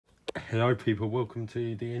Hello people, welcome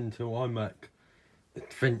to the Intel iMac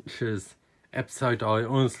Adventures episode. I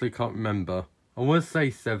honestly can't remember. I want to say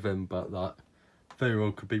 7, but that very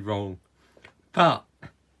well could be wrong. But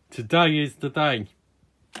today is the day.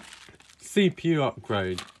 CPU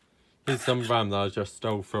upgrade. Here's some RAM that I just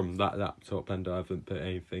stole from that laptop and I haven't put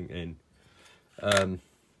anything in.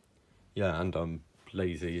 Yeah, and I'm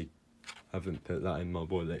lazy. Haven't put that in my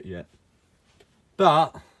wallet yet.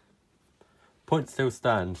 But point still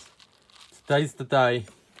stands. Today's the day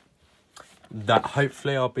that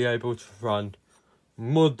hopefully I'll be able to run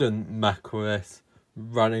modern macOS,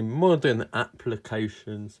 running modern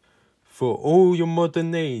applications for all your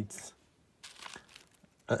modern needs.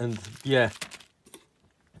 And yeah,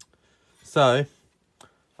 so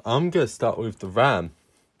I'm going to start with the RAM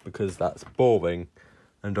because that's boring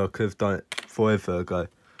and I could have done it forever ago.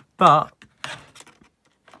 But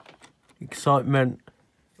excitement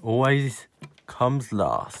always comes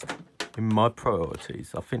last in my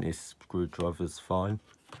priorities. I think this screwdriver's fine,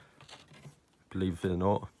 believe it or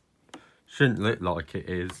not. Shouldn't look like it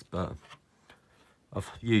is, but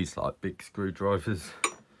I've used like big screwdrivers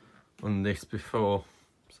on this before.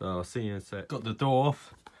 So I'll see you in a sec. Got the door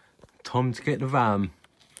off. Time to get the RAM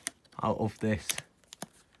out of this.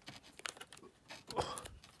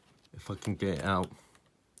 If I can get it out.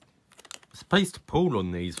 It's supposed to pull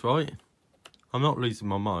on these, right? I'm not losing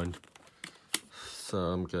my mind. So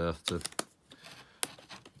I'm going to have to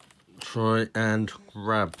try and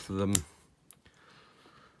grab them.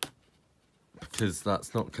 Because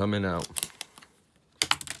that's not coming out.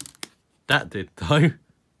 That did though.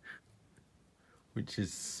 Which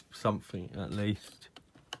is something at least.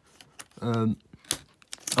 Oh,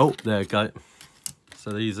 there we go.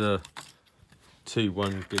 So these are 2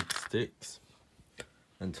 1 gig sticks.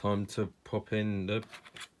 And time to pop in the...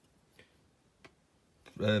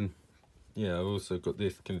 yeah, I've also got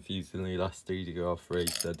this confusingly last DDR3,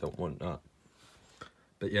 so I don't want that.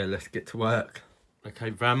 But yeah, let's get to work.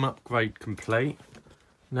 Okay, RAM upgrade complete.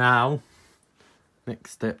 Now,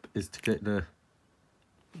 next step is to get the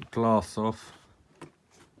glass off,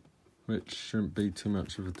 which shouldn't be too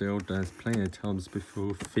much of a deal. There's plenty of times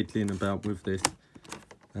before fiddling about with this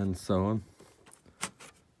and so on.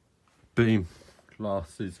 Boom,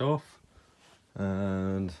 glass is off,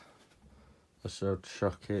 and I shall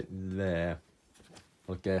chuck it there,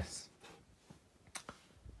 I guess.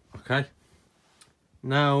 Okay,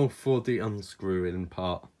 now for the unscrewing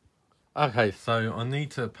part. Okay, so I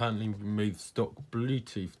need to apparently remove stock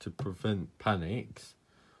Bluetooth to prevent panics.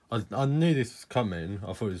 I knew this was coming.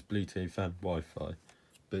 I thought it was Bluetooth and Wi-Fi,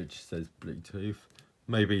 but it just says Bluetooth.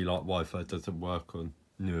 Maybe like Wi-Fi doesn't work on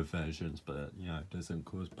newer versions, but you know, it doesn't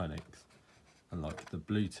cause panics. And like the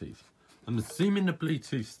Bluetooth, I'm assuming the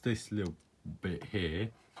Bluetooth's this little bit here.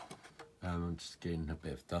 I'm just getting a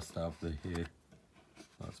bit of dust out of here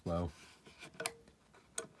as well.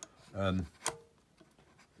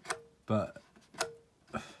 But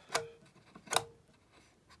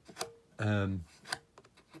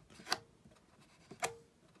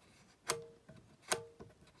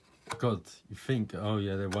God, you think, oh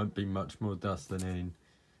yeah, there won't be much more dust than in.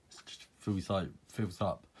 It just feels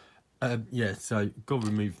up. Yeah, so gotta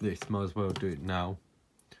remove this. Might as well do it now.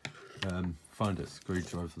 Find a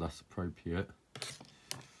screwdriver that's appropriate.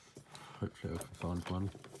 Hopefully I can find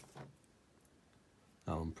one.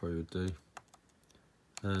 That one probably would do.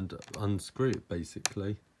 And unscrew it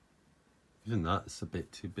basically. Even that's a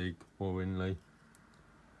bit too big, worryingly.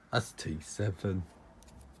 That's T7.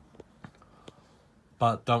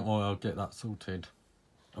 But don't worry, I'll get that sorted.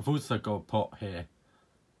 I've also got a pot here,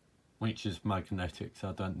 which is magnetic, so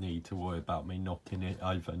I don't need to worry about me knocking it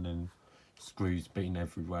over and then screws being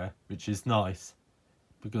everywhere, which is nice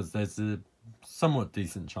because there's a somewhat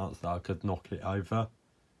decent chance that I could knock it over,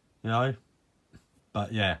 you know.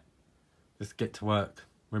 But yeah, let's get to work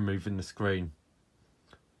removing the screen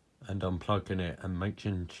and unplugging it and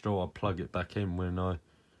making sure I plug it back in when I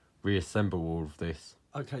reassemble all of this.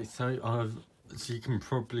 Okay, so as you can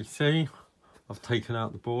probably see, I've taken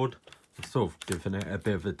out the board. I've sort of given it a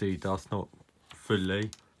bit of a de-dust, not fully,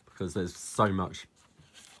 because there's so much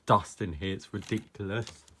dust in here, it's ridiculous.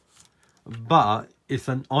 But it's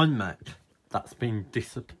an iMac that's been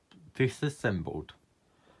disassembled.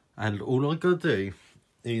 And all I gotta do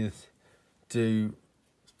is do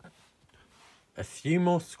a few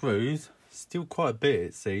more screws, still quite a bit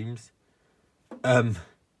it seems.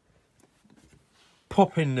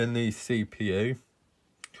 Pop in the new CPU.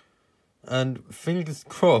 And fingers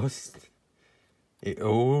crossed, it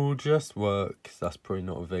all just works. That's probably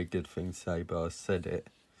not a very good thing to say, but I said it.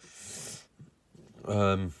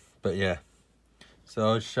 But yeah,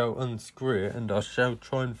 So I shall unscrew it and I shall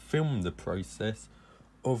try and film the process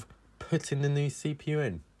of putting the new CPU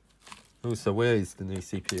in. Also, where is the new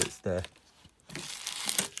CPU? It's there.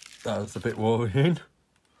 That was a bit worrying.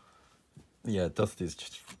 Yeah, dust is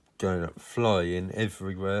just going up, flying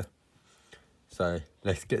everywhere. So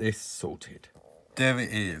let's get this sorted. There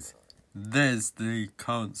it is. There's the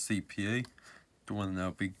current CPU, the one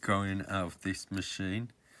that'll be going out of this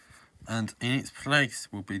machine, and in its place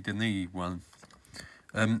will be the new one.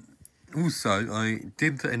 Also, I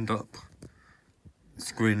did end up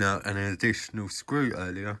screwing out an additional screw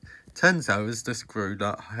earlier. Turns out it was the screw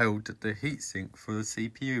that held the heatsink for the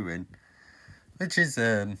CPU in, which is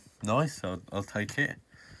nice. I'll take it.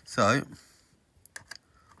 So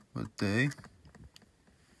what I'll do,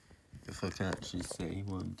 if I can actually see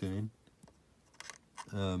what I'm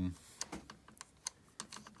doing,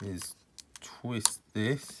 is twist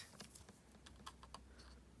this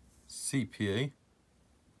CPU.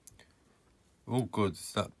 Oh god,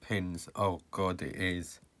 is that pins? Oh god, it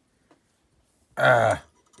is. I've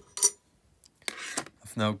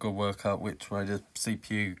now got to work out which way the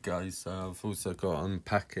CPU goes, so I've also got to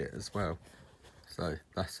unpack it as well. So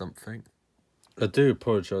that's something. I do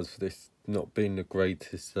apologise for this not being the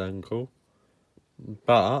greatest angle,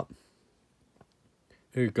 but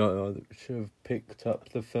here we go. I should have picked up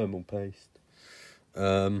the thermal paste.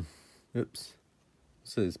 Oops.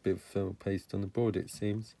 So there's a bit of thermal paste on the board, it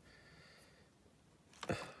seems.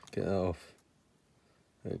 Get that off.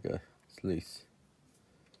 There we go. It's loose.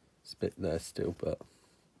 It's a bit there still, but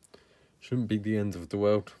shouldn't be the end of the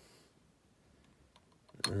world.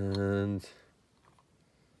 And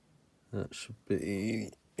that should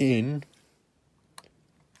be in.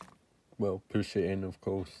 Well, push it in, of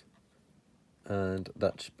course. And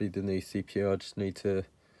that should be the new CPU. I just need to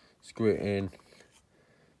screw it in.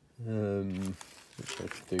 Which I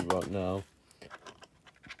can do right now.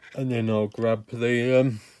 And then I'll grab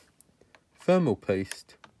the thermal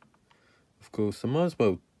paste. Of course, I might as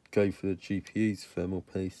well go for the GPU's thermal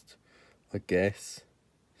paste, I guess.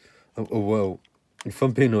 Oh well, if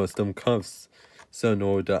I'm being honest, I'm kind of so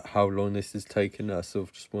annoyed at how long this is taking. I sort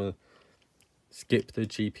of just want to skip the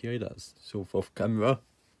GPU. That's sort of off camera.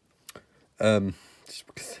 Just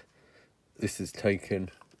because this is taking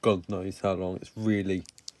God knows how long. It's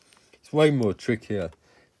way more trickier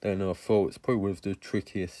than I thought. It's probably one of the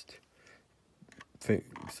trickiest things.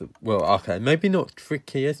 Well, okay, maybe not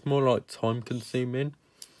trickiest, more like time consuming.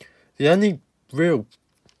 The only real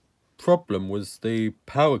problem was the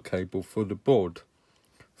power cable for the board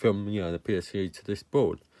from, you know, the PSU to this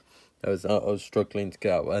board. I was struggling to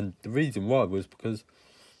get out, and the reason why was because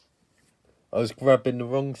I was grabbing the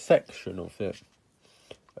wrong section of it.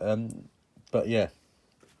 But yeah,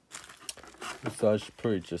 so I should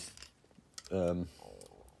probably just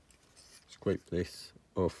scrape this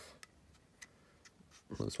off.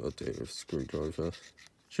 Might as well do it with a screwdriver.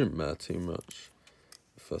 Shouldn't matter too much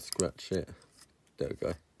if I scratch it. There we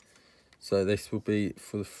go. So this will be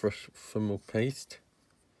for the fresh thermal paste.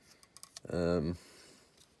 There's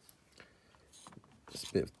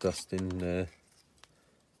a bit of dust in there.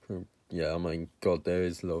 Yeah, I mean, God, there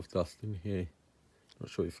is a lot of dust in here. Not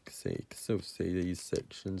sure if you can see. You can still see these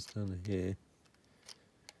sections down here.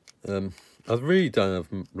 I really don't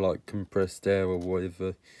have like compressed air or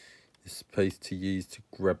whatever is supposed to use to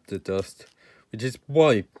grab the dust, which is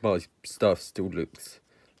why my stuff still looks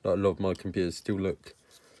like, a lot of my computers still look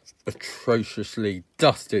atrociously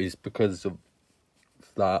dusty, is because of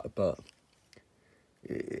that. But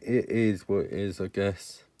it is what it is, I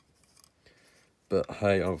guess. But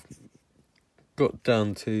hey, I've got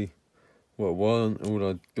down to all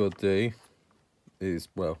I got to do is,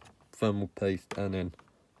 well, thermal paste and then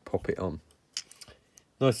pop it on.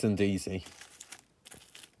 Nice and easy.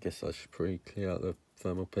 Guess I should probably clear out the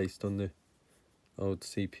thermal paste on the old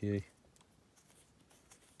CPU.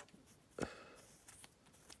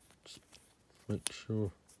 Just make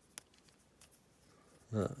sure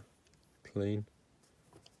that clean.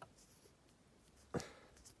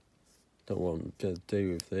 Don't know what I'm going to do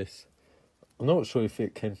with this. I'm not sure if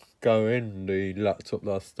it can go in the laptop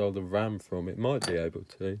that I stole the RAM from. It might be able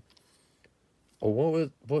to. Or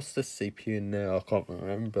what's the CPU in there? I can't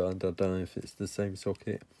remember, and I don't know if it's the same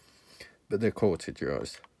socket. But they're quarter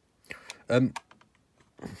euros.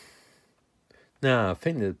 Now I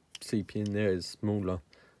think the CPU in there is smaller.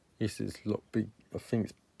 This is a lot big. I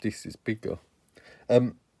think this is bigger.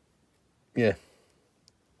 Yeah.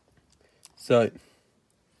 So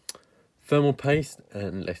thermal paste,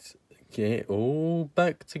 and let's get it all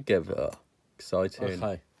back together. Exciting.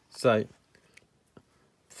 Okay. So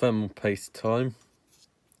thermal paste time.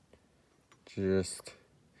 Just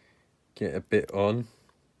get a bit on.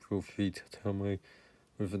 Feel free to tell me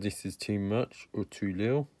whether this is too much or too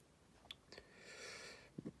little.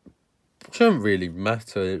 It shouldn't really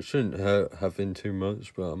matter. It shouldn't hurt having too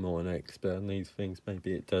much, but I'm not an expert on these things.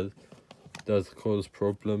 Maybe it does cause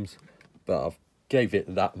problems, but I've gave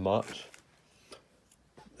it that much.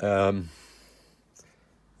 Let's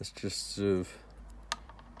just sort of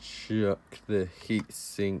chuck the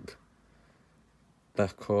heatsink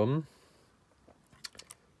back on.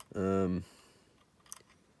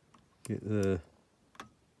 Get the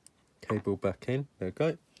cable back in. There we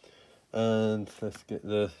go. And let's get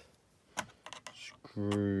the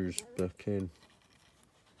screws back in.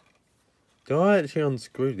 Do I actually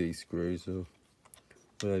unscrew these screws, or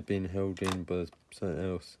were they being held in by something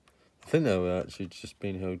else? I think they were actually just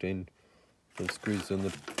being held in by the screws on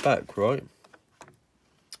the back, right?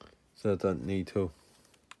 So I don't need to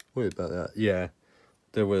worry about that. Yeah,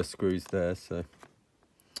 there were screws there, so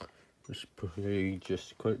let's probably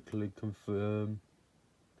just quickly confirm.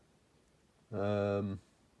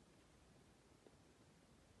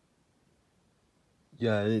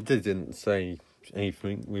 Yeah, it didn't say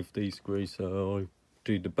anything with these screws, so I'll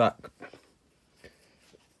do the back.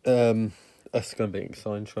 That's going to be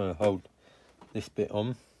exciting, trying to hold this bit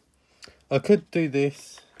on. I could do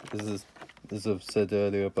this, as I've said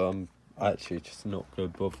earlier, but I'm actually just not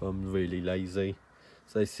going to bother. I'm really lazy.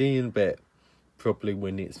 So see you in a bit, probably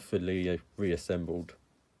when it's fully reassembled.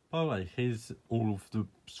 By the way, here's all of the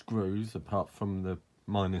screws, apart from the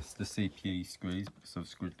minus the CPU screws, because I've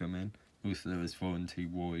screwed them in. Also, there was warranty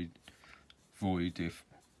void if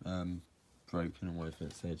broken, or whatever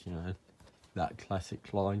it said, you know, that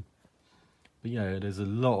classic line. But yeah, there's a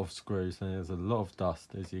lot of screws and there's a lot of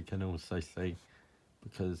dust, as you can also see,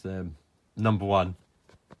 because number one,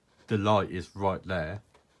 the light is right there,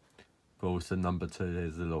 but also number two,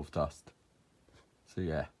 there's a lot of dust. So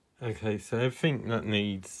yeah. Okay, so everything that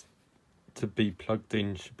needs to be plugged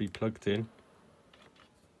in should be plugged in.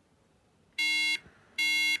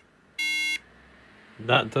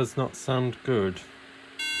 That does not sound good.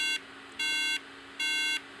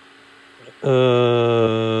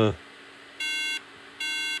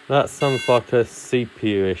 That sounds like a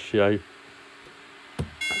CPU issue.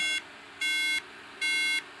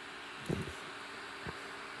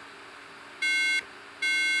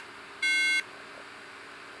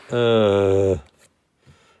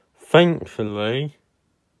 Thankfully,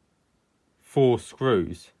 4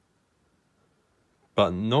 screws.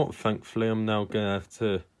 But not thankfully, I'm now going to have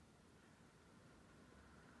to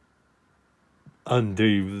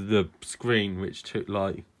undo the screen, which took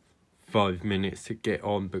like 5 minutes to get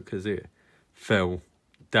on because it fell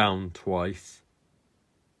down twice.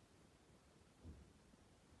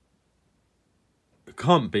 It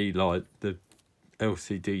can't be like the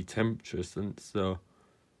LCD temperature sensor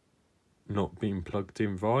not being plugged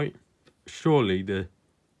in right. Surely the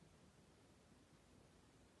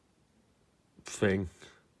thing.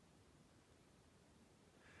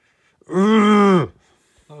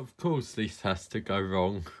 Of course this has to go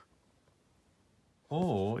wrong.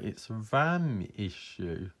 Or it's a RAM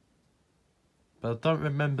issue. But I don't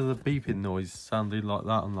remember the beeping noise sounding like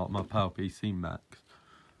that on like my PowerPC Mac.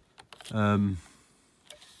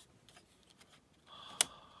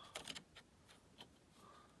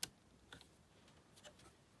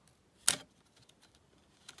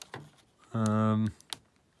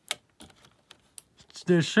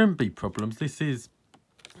 There shouldn't be problems. This is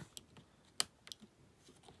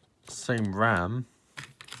same RAM.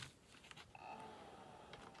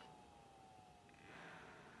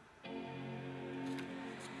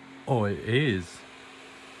 Oh, it is.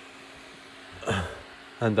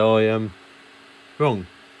 And I am wrong.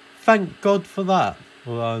 Thank God for that.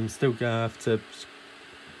 Although I'm still going to have to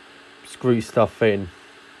screw stuff in.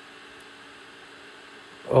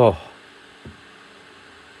 Oh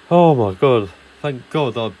my God. Thank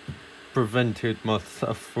God I prevented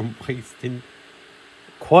myself from wasting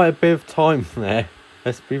quite a bit of time there.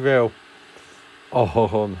 Let's be real. Oh,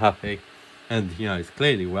 I'm happy. And, you know, it's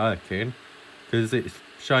clearly working because it's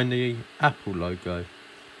showing the Apple logo.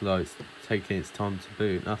 Although it's taking its time to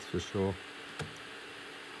boot, that's for sure.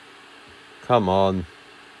 Come on.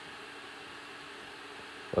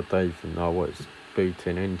 I don't even know what it's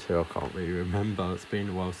booting into. I can't really remember. It's been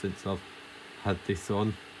a while since I've had this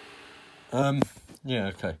on. Yeah,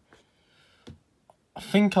 okay. I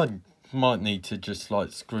think I might need to just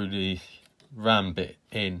like screw the RAM bit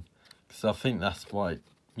in, because I think that's why,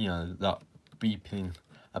 you know, that beeping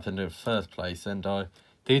happened in the first place, and I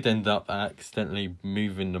did end up accidentally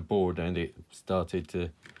moving the board and it started to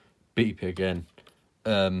beep again.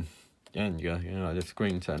 And yeah, you know, the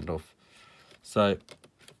screen turned off. So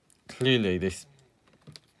clearly this,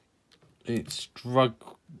 it's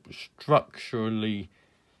structural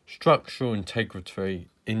integrity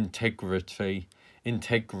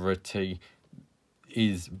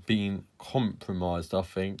is being compromised. I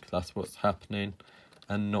think that's what's happening,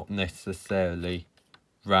 and not necessarily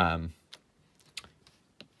RAM,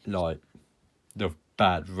 like the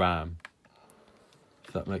bad RAM,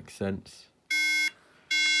 if that makes sense.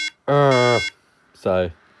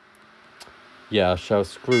 So yeah, I shall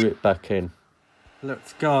screw it back in.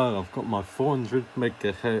 Let's go. I've got my 400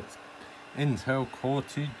 megahertz Intel Core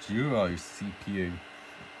 2 Duo CPU.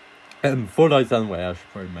 For those unaware, I should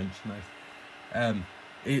probably mention this.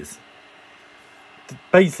 It's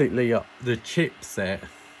basically the chipset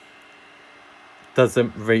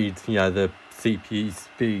doesn't read, the CPU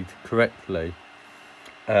speed correctly.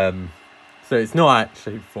 So it's not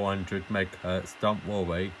actually 400 megahertz. Don't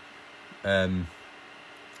worry. It's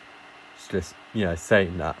just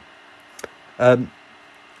saying that. I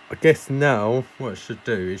guess now what I should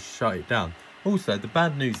do is shut it down. Also, the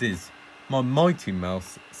bad news is my Mighty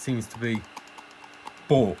Mouse seems to be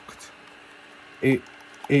balked. It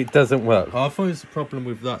doesn't work. I thought it was a problem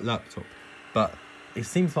with that laptop, but it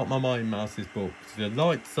seems like my Mighty Mouse is balked. The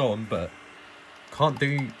light's on, but can't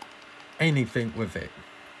do anything with it,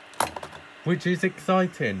 which is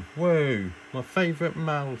exciting. Whoa! My favourite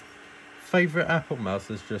Apple mouse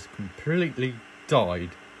has just completely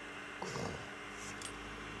died.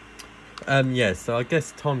 Yeah, so I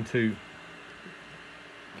guess time to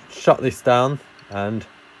shut this down and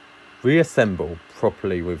reassemble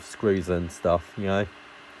properly with screws and stuff, because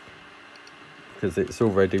it's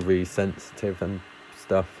already really sensitive and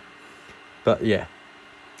stuff. But yeah,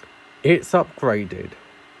 it's upgraded.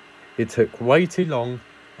 It took way too long,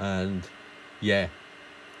 and yeah,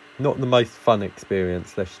 not the most fun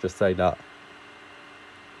experience, let's just say that.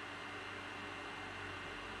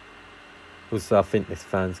 Also, I think this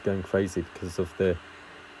fan's going crazy because of the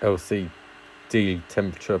LCD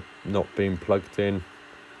temperature not being plugged in,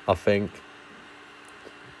 I think.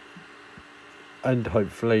 And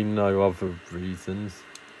hopefully no other reasons,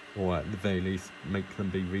 or at the very least make them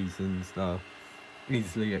be reasons that are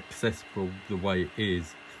easily accessible the way it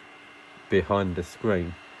is behind the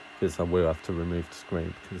screen, because I will have to remove the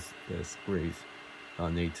screen because there's screws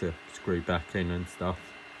I need to screw back in and stuff.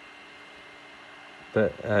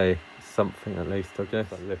 But hey, something at least, I guess.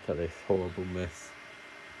 But look at this horrible mess.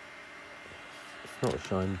 It's not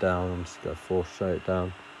showing down, I'm just going to force show it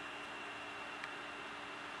down.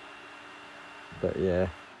 But yeah,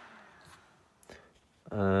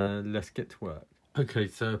 let's get to work. Okay,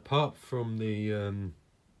 so apart from the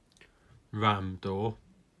RAM door,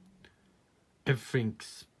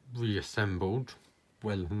 everything's reassembled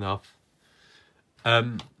well enough.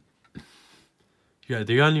 Yeah,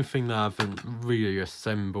 the only thing that I haven't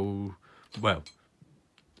reassembled, well,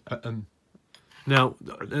 now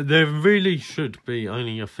there really should be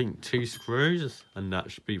only, I think, 2 screws, and that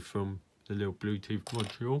should be from the little Bluetooth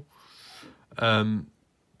module.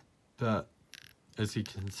 But as you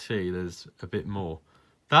can see, there's a bit more.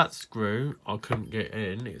 That screw I couldn't get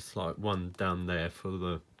in. It's like one down there for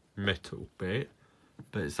the metal bit,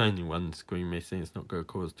 but it's only one screw missing. It's not going to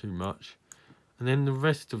cause too much. And then the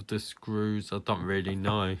rest of the screws I don't really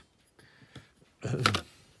know.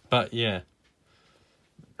 But yeah,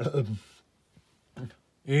 it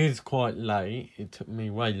is quite late. It took me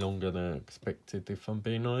way longer than I expected, if I'm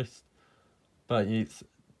being honest. But it's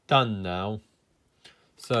done now.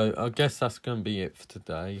 So I guess that's going to be it for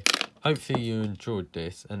today. Hopefully you enjoyed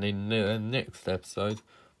this, and in the next episode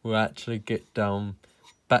we'll actually get down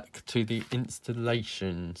back to the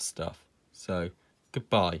installation stuff. So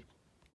goodbye.